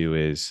deep into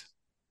is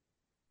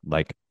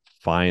like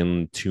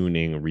fine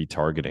tuning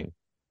retargeting.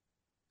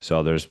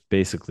 So there's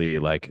basically,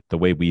 like, the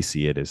way we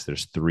see it is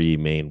there's 3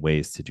 main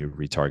ways to do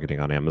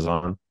retargeting on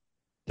Amazon.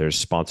 There's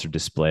sponsored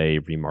display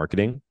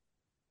remarketing,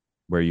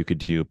 where you could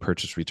do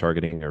purchase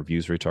retargeting or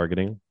views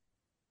retargeting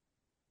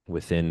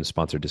within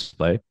sponsored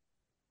display.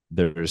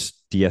 There's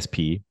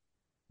DSP,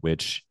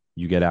 which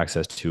you get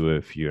access to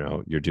if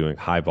you're doing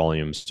high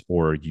volumes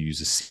or you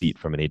use a seat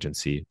from an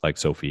agency like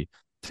Sophie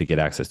to get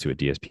access to a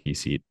DSP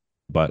seat.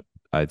 But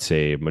I'd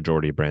say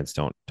majority of brands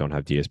don't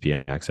have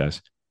DSP access.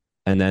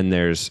 And then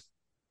there's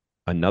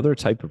another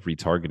type of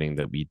retargeting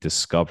that we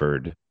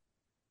discovered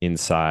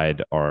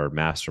inside our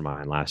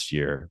mastermind last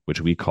year,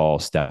 which we call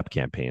STEP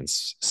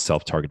campaigns,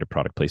 self-targeted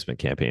product placement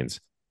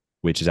campaigns,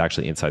 which is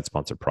actually inside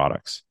sponsored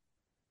products.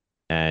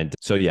 And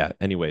so, yeah,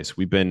 anyways,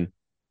 we've been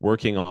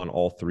working on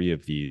all 3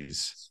 of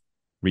these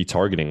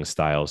retargeting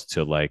styles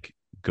to like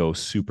go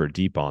super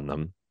deep on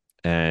them.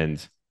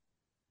 And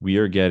we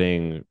are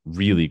getting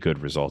really good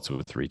results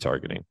with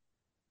retargeting.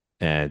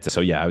 And so,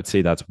 yeah, I would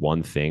say that's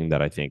one thing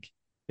that I think.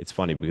 It's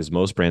funny because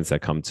most brands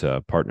that come to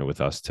partner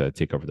with us to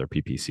take over their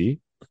PPC,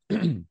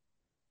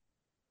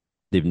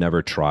 they've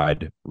never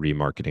tried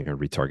remarketing or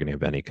retargeting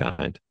of any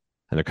kind,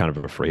 and they're kind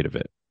of afraid of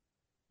it.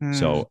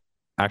 So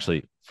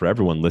actually, for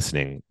everyone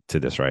listening to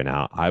this right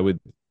now,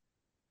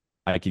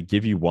 I could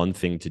give you one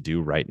thing to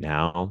do right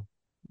now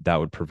that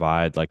would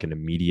provide like an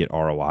immediate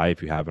ROI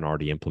if you haven't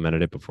already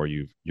implemented it before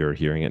you're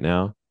hearing it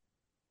now.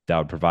 That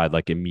would provide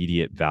like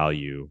immediate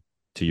value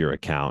to your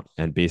account.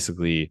 And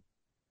basically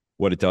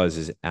what it does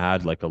is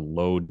add like a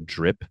low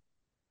drip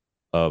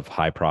of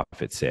high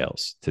profit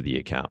sales to the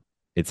account.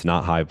 It's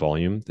not high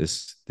volume,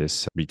 this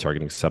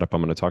retargeting setup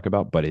I'm going to talk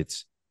about, but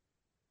it's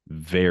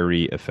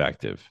very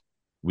effective.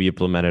 we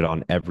implement it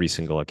on every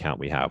single account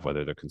we have,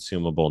 whether they're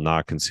consumable,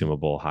 not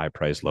consumable, high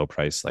price, low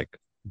price, like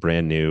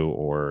brand new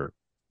or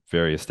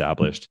very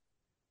established.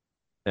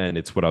 And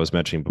it's what I was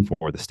mentioning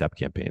before, the step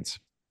campaigns.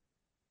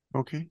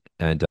 Okay.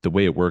 And the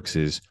way it works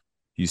is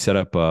you set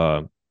up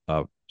a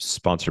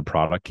sponsored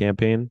product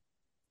campaign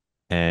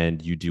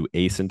and you do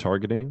ASIN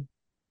targeting.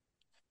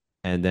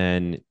 And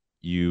then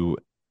you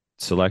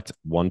select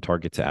one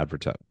target to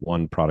advertise,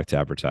 one product to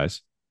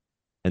advertise.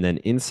 And then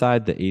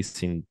inside the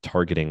ASIN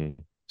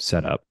targeting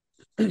setup,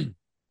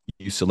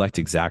 you select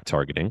exact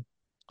targeting.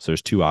 So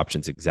there's two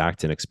options,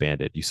 exact and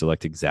expanded. You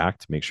select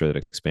exact, make sure that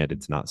expanded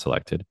is not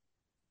selected.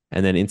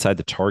 And then inside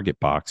the target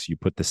box, you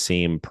put the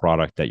same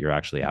product that you're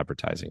actually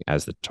advertising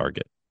as the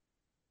target.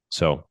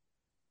 So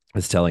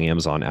it's telling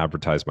Amazon,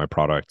 advertise my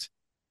product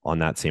on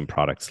that same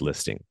product's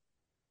listing.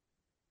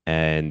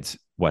 And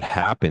what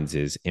happens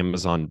is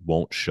Amazon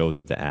won't show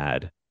the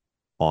ad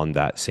on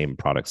that same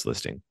product's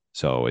listing.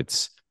 So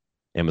it's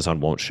Amazon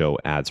won't show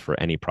ads for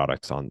any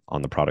products on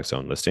the product's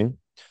own listing.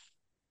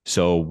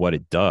 So what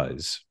it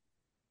does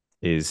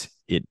is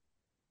it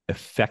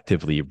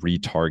effectively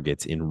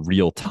retargets in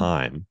real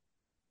time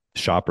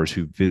shoppers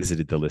who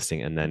visited the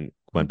listing and then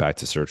went back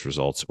to search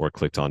results or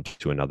clicked on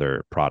to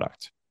another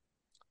product.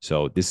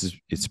 So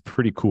it's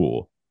pretty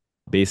cool.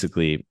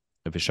 Basically,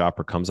 if a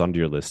shopper comes onto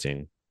your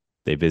listing,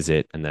 they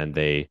visit and then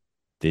they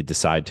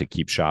decide to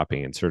keep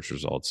shopping in search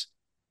results.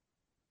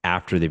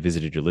 After they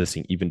visited your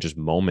listing, even just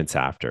moments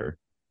after,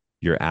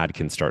 your ad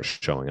can start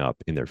showing up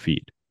in their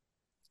feed.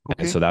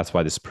 Okay. And so that's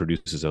why this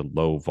produces a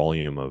low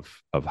volume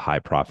of high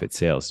profit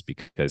sales,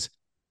 because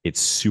it's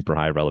super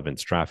high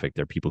relevance traffic.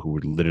 There are people who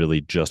were literally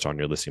just on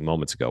your listing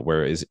moments ago.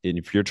 Whereas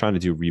if you're trying to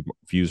do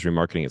views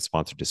remarketing at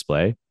sponsored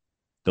display,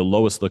 the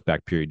lowest look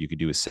back period you could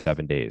do is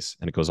 7 days,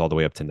 and it goes all the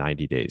way up to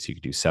 90 days. You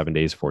could do 7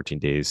 days, 14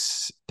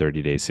 days,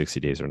 30 days, 60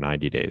 days, or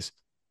 90 days.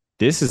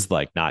 This is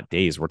like not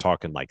days. We're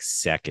talking like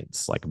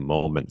seconds, like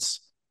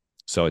moments.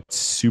 So it's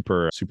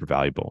super, super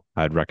valuable.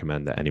 I'd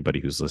recommend that anybody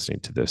who's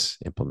listening to this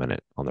implement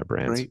it on their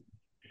brands. Great.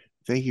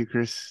 Thank you,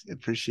 Chris.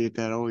 Appreciate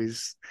that.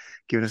 Always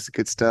giving us the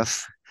good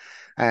stuff.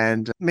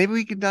 And maybe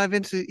we could dive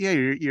into,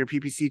 your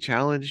PPC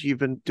challenge. You've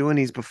been doing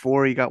these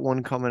before. You got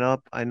one coming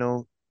up. I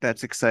know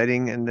that's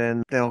exciting. And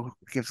then they'll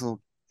give us a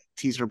little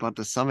teaser about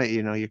the summit.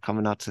 You know, you're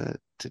coming out to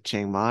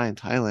Chiang Mai in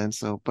Thailand.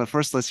 So, but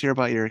first, let's hear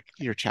about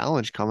your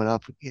challenge coming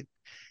up.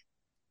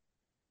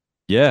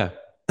 Yeah.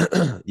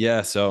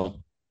 Yeah. So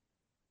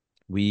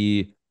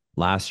we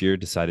last year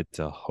decided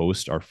to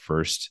host our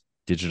first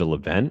digital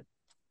event.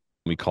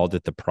 We called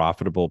it the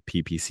Profitable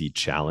PPC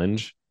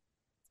Challenge.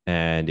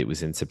 And it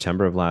was in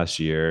September of last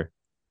year.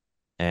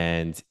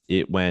 And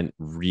it went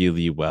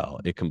really well.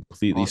 It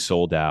completely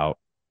sold out.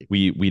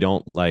 We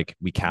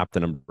capped the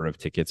number of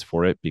tickets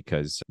for it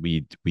because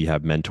we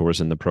have mentors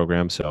in the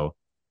program. So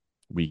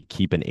we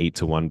keep an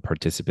 8-to-1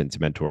 participant to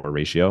mentor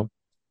ratio.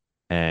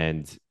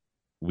 And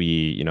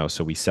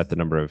so we set the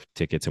number of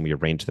tickets and we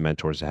arrange the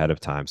mentors ahead of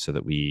time so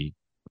that we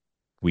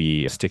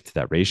stick to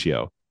that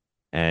ratio.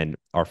 And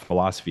our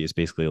philosophy is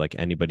basically like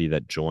anybody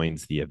that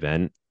joins the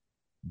event,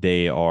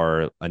 they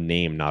are a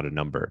name, not a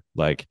number.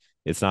 Like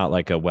it's not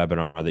like a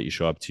webinar that you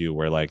show up to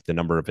where like the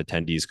number of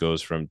attendees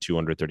goes from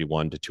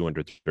 231 to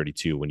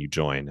 232 when you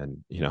join,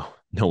 and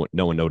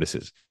no one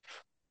notices.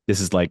 This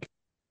is like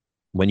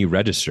when you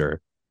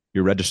register,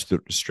 your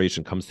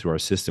registration comes through our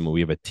system, and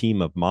we have a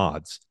team of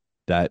mods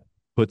that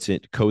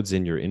codes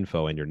in your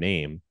info and your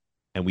name,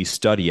 and we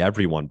study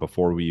everyone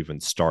before we even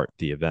start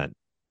the event.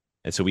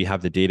 And so we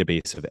have the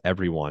database of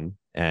everyone,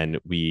 and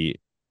we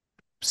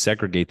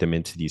segregate them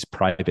into these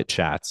private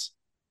chats,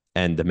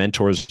 and the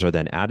mentors are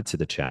then added to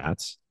the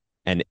chats,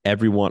 and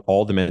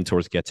all the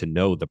mentors get to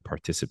know the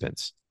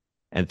participants.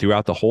 And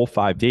throughout the whole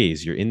 5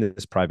 days, you're in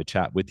this private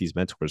chat with these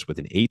mentors with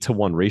an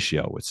 8-to-1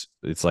 ratio.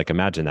 It's like,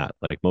 imagine that,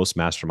 like most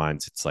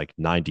masterminds, it's like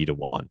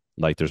 90-to-1.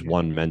 Like there's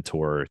one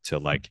mentor to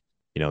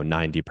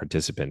 90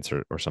 participants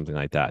or something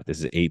like that. This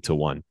is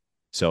 8-to-1.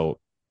 So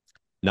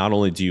not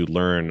only do you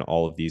learn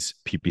all of these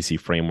PPC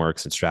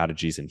frameworks and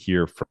strategies and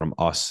hear from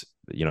us,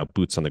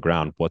 boots on the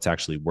ground, what's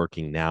actually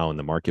working now in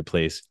the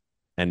marketplace,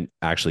 and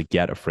actually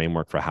get a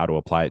framework for how to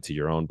apply it to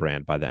your own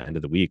brand by the end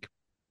of the week.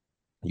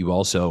 You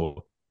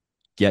also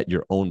get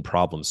your own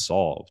problem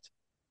solved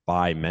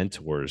by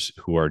mentors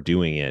who are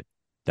doing it,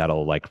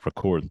 that'll like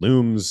record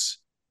looms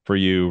for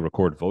you,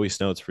 record voice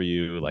notes for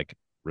you, like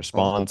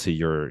respond to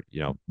your,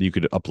 you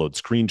could upload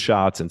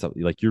screenshots and stuff.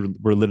 Like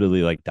we're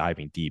literally like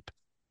diving deep.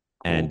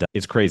 Cool. And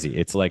it's crazy.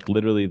 It's like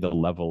literally the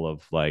level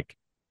of like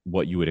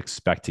what you would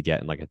expect to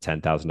get in like a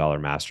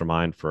 $10,000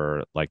 mastermind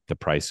for like the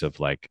price of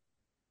like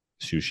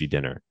sushi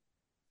dinner.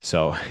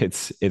 So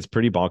it's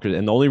pretty bonkers.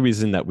 And the only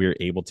reason that we're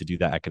able to do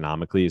that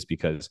economically is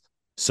because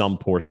some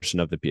portion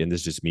of and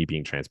this is just me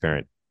being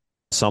transparent,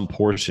 some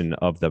portion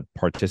of the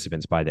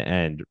participants by the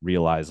end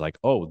realize like,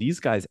 oh, these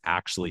guys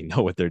actually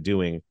know what they're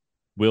doing.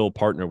 We'll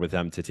partner with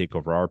them to take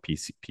over our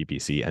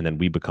PPC, and then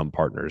we become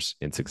partners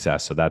in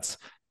success. So that's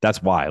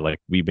why like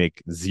we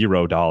make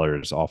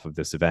 $0 off of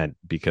this event,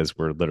 because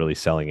we're literally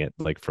selling it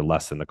like for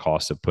less than the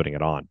cost of putting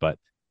it on. But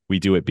we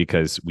do it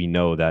because we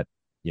know that,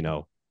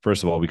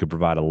 first of all, we could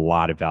provide a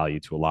lot of value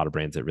to a lot of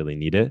brands that really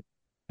need it.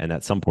 And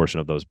that some portion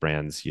of those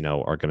brands,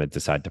 are going to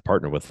decide to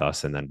partner with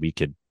us, and then we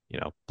could,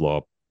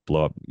 blow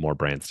up more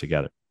brands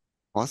together.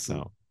 Awesome.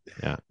 So,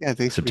 yeah. Yeah.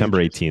 Thanks. September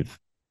 18th.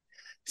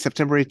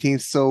 September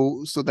 18th.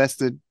 So that's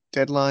the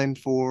deadline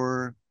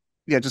for,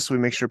 just so we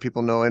make sure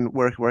people know. And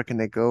where can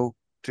they go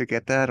to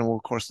get that? And we'll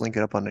of course link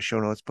it up on the show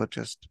notes, but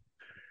just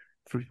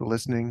for people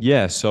listening.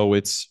 Yeah. So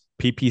it's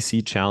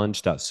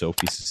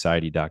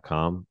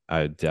ppcchallenge.sophiesociety.com.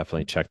 I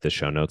definitely check the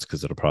show notes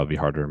because it'll probably be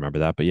hard to remember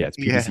that. But yeah, it's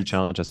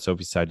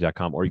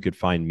ppcchallenge.sophiesociety.com, or you could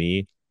find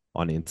me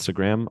on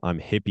Instagram. I'm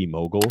Hippie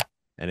Mogul,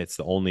 and it's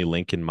the only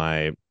link in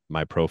my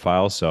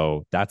profile.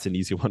 So that's an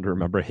easy one to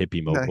remember.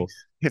 Hippie Mogul.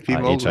 Nice.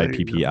 Hippie Mogul.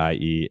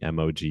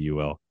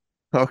 HIPPIEMOGUL.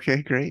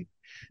 Okay, great.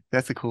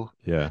 That's a cool.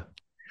 Yeah.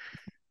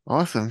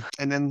 Awesome.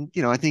 And then,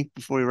 I think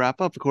before we wrap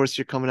up, of course,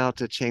 you're coming out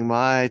to Chiang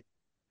Mai.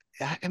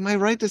 Am I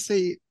right to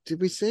say,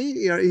 did we say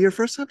your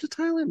first time to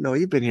Thailand? No,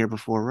 you've been here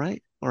before,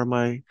 right? Or am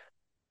I?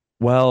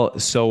 Well,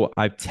 so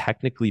I've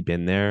technically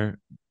been there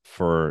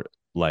for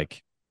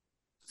like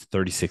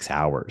 36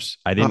 hours.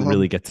 I didn't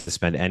really get to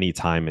spend any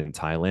time in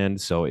Thailand.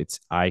 So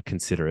I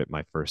consider it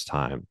my first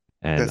time.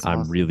 And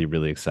I'm really,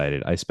 really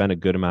excited. I spent a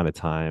good amount of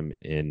time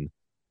in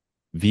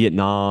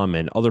Vietnam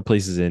and other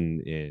places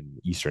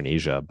in Eastern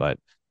Asia, but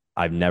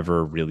I've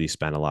never really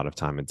spent a lot of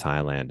time in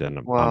Thailand. And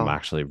I'm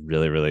actually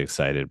really, really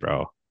excited,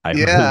 bro. I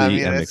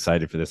really am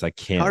excited for this. I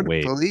can't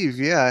wait.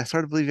 It's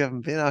hard to believe you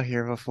haven't been out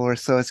here before.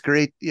 So it's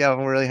great. Yeah,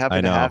 I'm really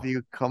happy to have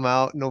you come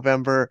out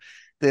November.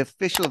 The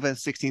official event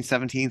 16th,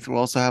 17th. We'll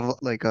also have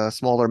like a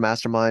smaller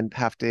mastermind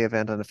half-day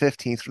event on the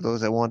 15th for those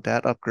that want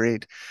that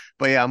upgrade.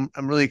 But yeah,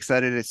 I'm really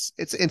excited.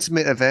 It's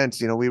intimate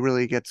events. We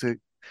really get to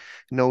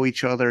know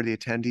each other, the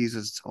attendees,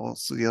 as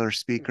also the other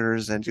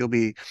speakers, and you'll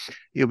be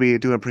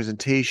doing a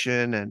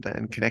presentation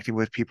and connecting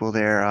with people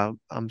there.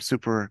 I'm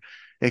super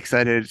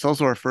excited. It's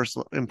also our first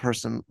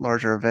in-person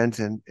larger event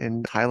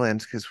in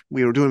Thailand, because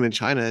we were doing them in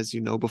China, as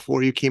you know,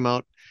 before you came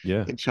out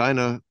in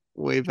China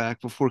way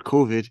back before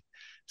COVID.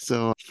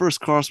 So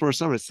first cross-border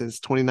summit since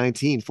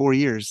 2019, 4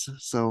 years.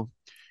 So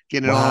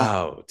getting it all.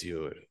 Wow,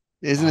 dude.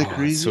 Isn't it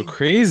crazy? So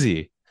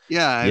crazy.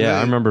 Yeah.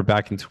 I remember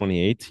back in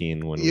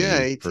 2018 when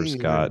we first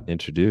got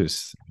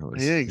introduced.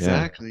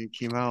 Exactly. It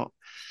came out.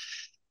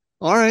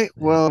 All right.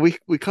 Well,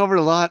 we covered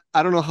a lot.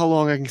 I don't know how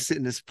long I can sit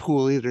in this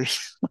pool either.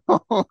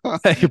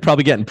 You're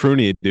probably getting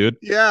pruny, dude.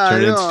 Yeah.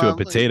 Turn into a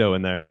potato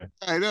in there.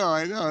 I know.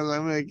 I'm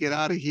going to get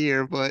out of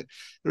here, but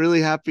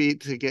really happy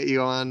to get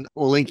you on.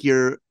 We'll link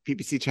your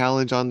PPC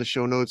challenge on the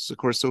show notes. Of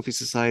course,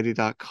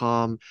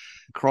 sophiesociety.com,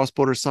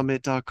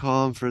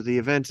 crossbordersummit.com for the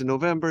event in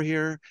November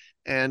here.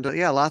 And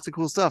lots of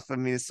cool stuff. I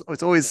mean,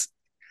 it's always,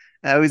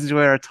 I always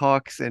enjoy our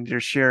talks and your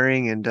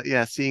sharing, and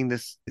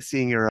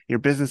seeing your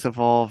business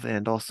evolve,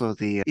 and also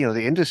the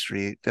the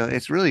industry.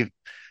 It's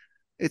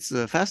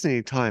a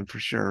fascinating time for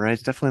sure, right?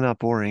 It's definitely not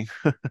boring.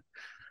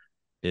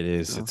 It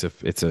is. So.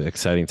 It's an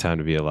exciting time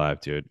to be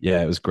alive, dude.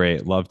 Yeah, it was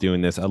great. Love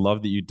doing this. I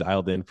love that you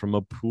dialed in from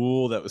a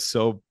pool. That was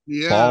so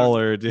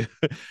baller, dude.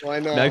 Well, I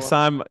know. Next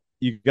time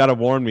you got to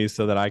warn me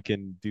so that I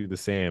can do the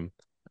same.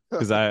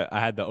 Because I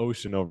had the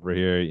ocean over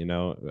here,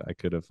 I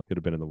could have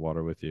been in the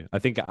water with you. I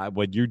think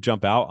when you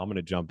jump out, I'm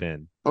gonna jump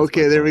in. That's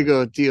okay, there we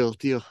go. Deal.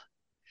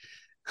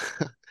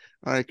 All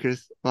right,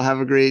 Chris. Well, have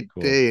a great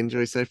day.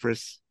 Enjoy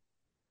Cyprus.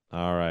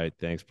 All right,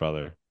 thanks,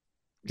 brother.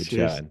 Good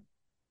chat.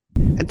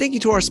 And thank you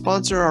to our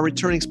sponsor, our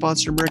returning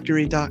sponsor,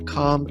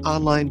 Mercury.com,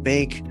 online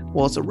bank.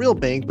 Well, it's a real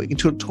bank, but you can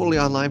do it totally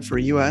online for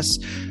US.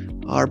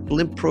 Our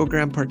Blimp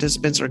program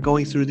participants are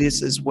going through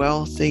this as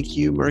well. Thank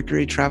you,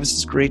 Mercury. Travis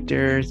is great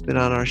there. He's been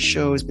on our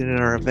show. He's been in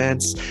our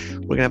events. We're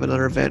going to have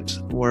another event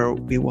where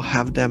we will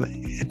have them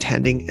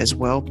attending as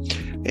well.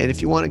 And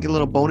if you want to get a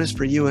little bonus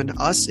for you and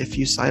us, if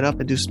you sign up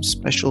and do some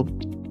special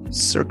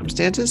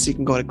circumstances, you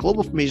can go to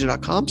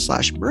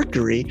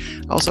globalfromasia.com/Mercury.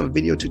 I also have a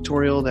video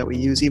tutorial that we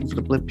use even for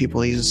the Blimp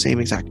people. I use the same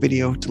exact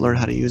video to learn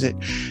how to use it.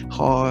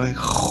 I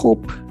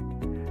hope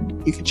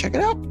you can check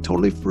it out.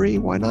 Totally free.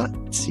 Why not?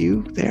 See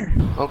you there.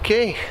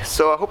 Okay,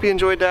 so I hope you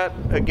enjoyed that.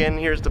 Again,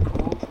 here's the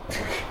pool.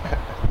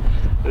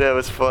 That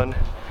was fun.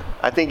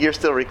 I think you're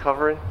still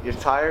recovering. You're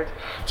tired?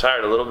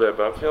 Tired a little bit,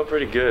 but I'm feeling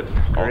pretty good,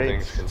 all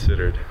things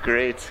considered.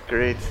 Great.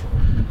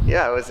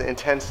 Yeah, it was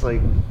intensely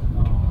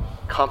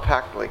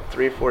compact, like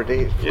 3 or 4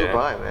 days. Flew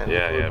by, man.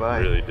 It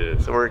really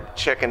did. So we're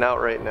checking out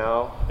right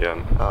now.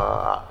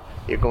 Yeah.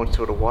 You're going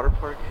to the water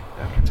park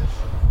after this?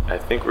 I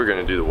think we're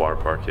going to do the water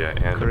park, and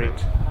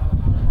great.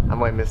 I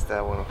might miss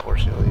that one,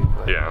 unfortunately.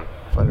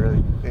 But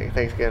really,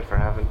 thanks again for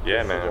having.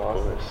 Yeah, man, of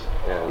course.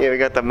 Yeah, we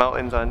got the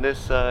mountains on this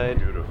side.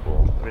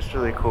 Beautiful. It's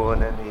really cool,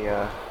 and then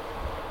the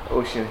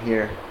ocean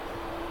here.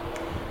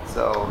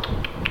 So,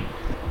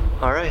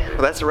 all right.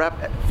 Well, that's a wrap.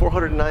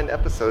 409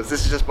 episodes.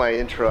 This is just my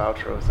intro,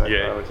 outro. So I thought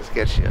I would just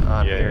get you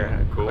on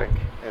here cool. quick,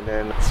 and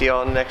then see you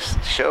on the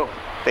next show.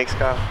 Thanks,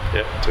 Kyle.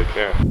 Yeah, take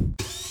care.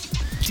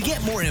 To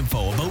get more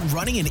info about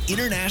running an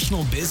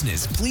international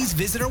business, please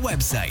visit our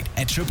website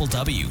at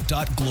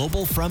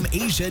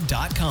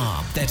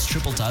www.globalfromasia.com. That's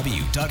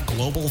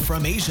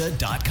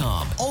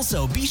www.globalfromasia.com.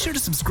 Also, be sure to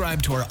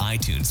subscribe to our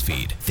iTunes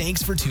feed.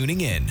 Thanks for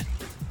tuning in.